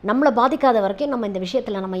 நம்மளை பாதிக்காத வரைக்கும் நம்ம இந்த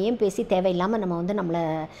விஷயத்தில் நம்ம ஏன் பேசி தேவையில்லாமல் நம்ம வந்து நம்மளை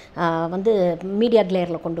வந்து மீடியா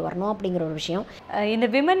கிளேரில் கொண்டு வரணும் அப்படிங்கிற ஒரு விஷயம். இந்த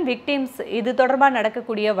விமன் விக்டிம்ஸ் இது தொடர்பாக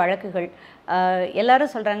நடக்கக்கூடிய வழக்குகள்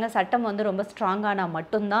எல்லாரும் சொல்கிறாங்க சட்டம் வந்து ரொம்ப ஸ்ட்ராங்கானா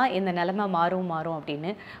மட்டும்தான் இந்த நிலைமை மாறும் அப்படின்னு.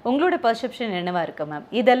 உங்களோட பர்செப்ஷன் என்னவா இருக்கு மேம்?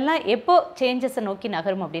 இதெல்லாம் எப்போ சேஞ்சஸை நோக்கி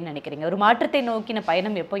நகரும் அப்படின்னு நினைக்கிறீங்க? ஒரு மாற்றத்தை நோக்கின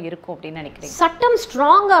பயணம் எப்போ இருக்கும் அப்படின்னு நினைக்கிறீங்க? சட்டம்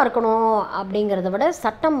ஸ்ட்ராங்காக இருக்கணும் அப்படிங்கிறத விட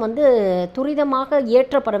சட்டம் வந்து துரிதமாக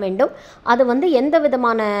இயற்றப்பட வேண்டும். அது வந்து எந்த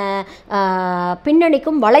விதமான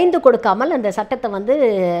பின்னணிக்கும் வளைந்து கொடுக்காமல் அந்த சட்டத்தை வந்து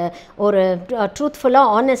ஒரு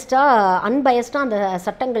ட்ரூத்ஃபுல்லாக ஆனஸ்டாக அன்பயஸ்டாக அந்த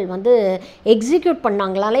சட்டங்கள் வந்து எக்ஸிக்யூட்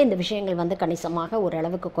பண்ணாங்களாலே இந்த விஷயங்கள் வந்து கணிசமாக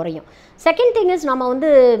ஓரளவுக்கு குறையும். செகண்ட் திங் இஸ், நம்ம வந்து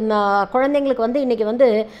குழந்தைங்களுக்கு வந்து இன்றைக்கி வந்து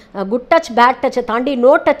குட் டச் பேட் டச்சை தாண்டி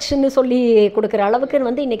நோ டச்ன்னு சொல்லி கொடுக்குற அளவுக்கு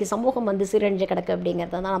வந்து இன்றைக்கி சமூகம் வந்து சீரழிஞ்சு கிடக்கு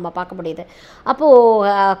அப்படிங்கிறத தான் நம்ம பார்க்க முடியுது.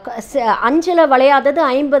 அப்போது 5ல் வளையாதது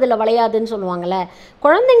 50ல் வளையாதுன்னு சொல்லுவாங்கள்ல.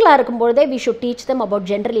 குழந்தைங்களாக இருக்கும்பொழுதே we should teach them about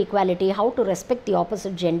gender equality, how to respect the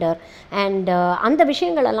opposite gender and அந்த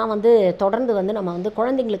விஷயங்களெல்லாம் வந்து தொடர்ந்து வந்து நம்ம வந்து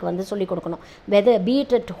குழந்தைங்களுக்கு வந்து சொல்லிக் கொடுக்கணும், weather B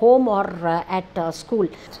it at home or at school.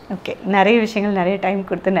 Okay, நிறைய விஷயங்கள் நிறைய டைம்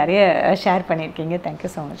கொடுத்து நிறைய ஷேர் பண்ணியிருக்கீங்க. Thank you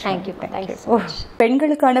so much. தேங்க்யூ.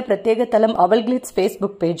 பெண்களுக்கான பிரத்யேக தளம் AvalGlitz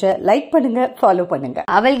ஃபேஸ்புக் பேஜை லைக் பண்ணுங்க, ஃபாலோ பண்ணுங்க.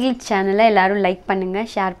 AvalGlitz சேனலை எல்லாரும் லைக் பண்ணுங்க,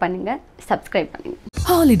 ஷேர் பண்ணுங்க, சப்ஸ்கிரைப் பண்ணுங்க.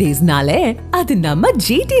 ஹாலிடேஸ்னாலே அது நம்ம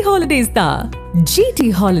GT Holidays தான். GT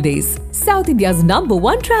Holidays, South India's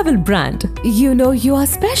 #1 travel brand. You know you are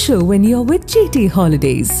special when you're with GT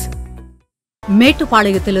Holidays.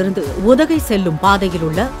 மேட்டுப்பாளையத்திலிருந்து Udhagai செல்லும் பாதையில்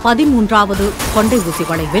உள்ள 13வது கொண்டை ஊசி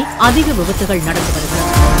வளைவில் அதிக விபத்துகள் நடந்து வருகிறது.